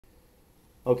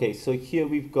Okay, so here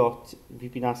we've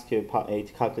been asked here in part A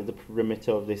to calculate the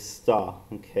perimeter of this star,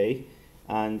 okay?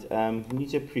 And we need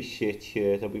to appreciate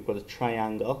here that we've got a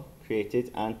triangle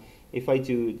created, and if I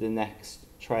do the next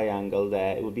triangle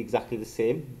there, it will be exactly the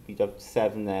same. We'd have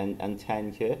 7 then and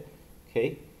 10 here,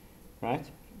 okay? Right?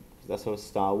 That's how a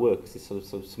star works. It's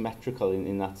sort of symmetrical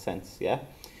in that sense, yeah?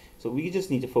 So we just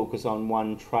need to focus on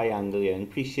one triangle here and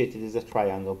appreciate it as a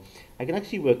triangle. I can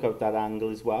actually work out that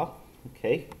angle as well,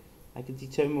 okay? I can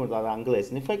determine what that angle is,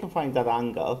 and if I can find that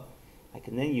angle, I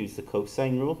can then use the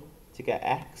cosine rule to get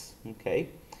x, okay?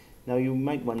 Now you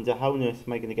might wonder, how on earth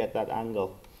am I going to get that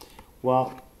angle?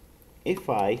 Well, if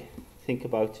I think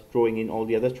about drawing in all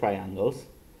the other triangles,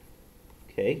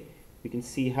 okay, we can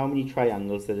see how many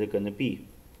triangles there are going to be,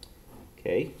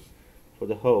 okay, for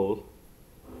the whole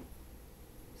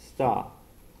star.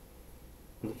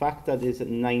 And the fact that it's a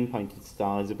 9-pointed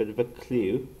star is a bit of a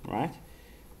clue, right?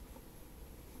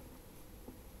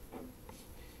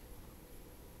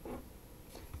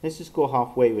 Let's just go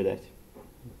halfway with it,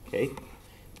 okay?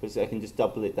 Because I can just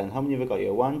double it then. How many have I got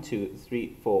here? 1, 2,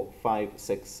 3, 4, 5,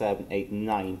 6, 7, 8,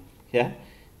 9. Yeah?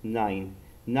 9.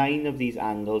 9 of these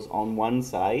angles on one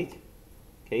side,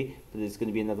 okay? But there's going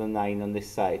to be another 9 on this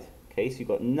side, okay? So you've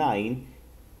got 9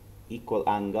 equal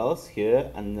angles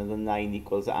here, and another 9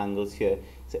 equals angles here.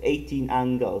 So 18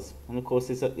 angles. And of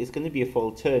course, it's going to be a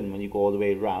full turn when you go all the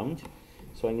way around.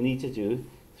 So I'm going to need to do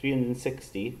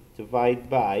 360 divided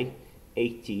by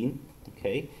 18,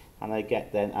 okay, and I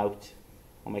get then out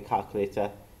on my calculator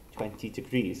 20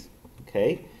 degrees,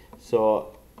 okay.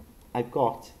 So I've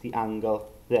got the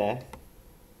angle there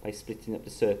by splitting up the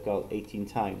circle 18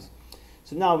 times.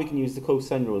 So now we can use the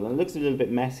cosine rule, and it looks a little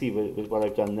bit messy with what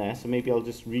I've done there, so maybe I'll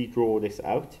just redraw this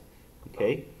out,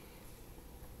 okay.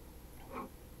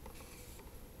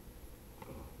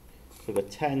 So I've got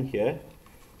 10 here,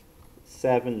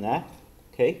 7 there,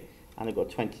 okay, and I've got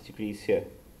 20 degrees here.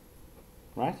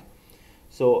 Right,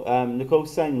 so the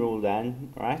cosine rule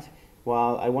then, right,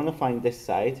 well, I want to find this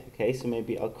side, okay, so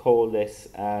maybe I'll call this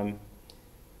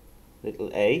little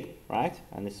a, right,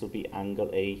 and this will be angle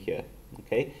A here,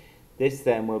 okay. This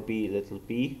then will be little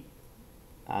b,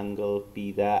 angle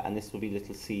B there, and this will be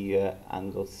little c here,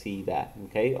 angle C there,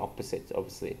 okay, opposite,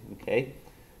 obviously, okay.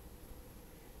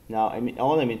 Now,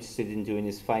 all I'm interested in doing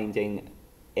is finding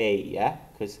A, yeah,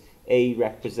 because A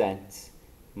represents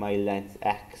my length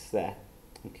x there.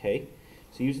 Okay,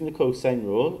 so using the cosine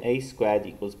rule, a squared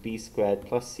equals b squared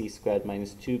plus c squared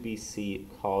minus 2bc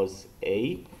cos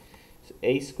a. So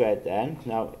a squared then,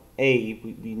 now a,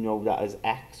 we know that as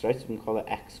x, right, so we can call it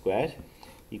x squared,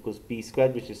 equals b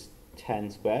squared, which is 10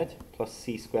 squared, plus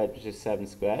c squared, which is 7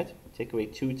 squared. Take away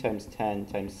 2 times 10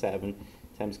 times 7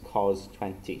 times cos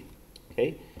 20.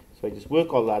 Okay, so I just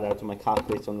work all that out on my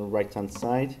calculator on the right hand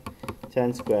side.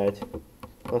 10 squared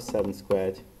plus 7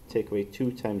 squared, take away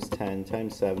 2 times 10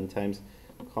 times 7 times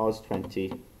cos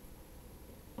 20,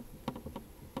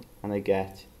 and I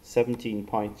get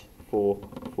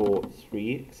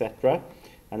 17.443, etc.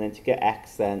 And then to get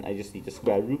x, then I just need to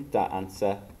square root that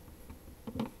answer.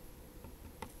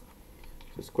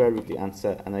 So square root the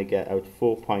answer, and I get out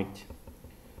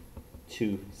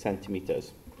 4.2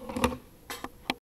 centimeters.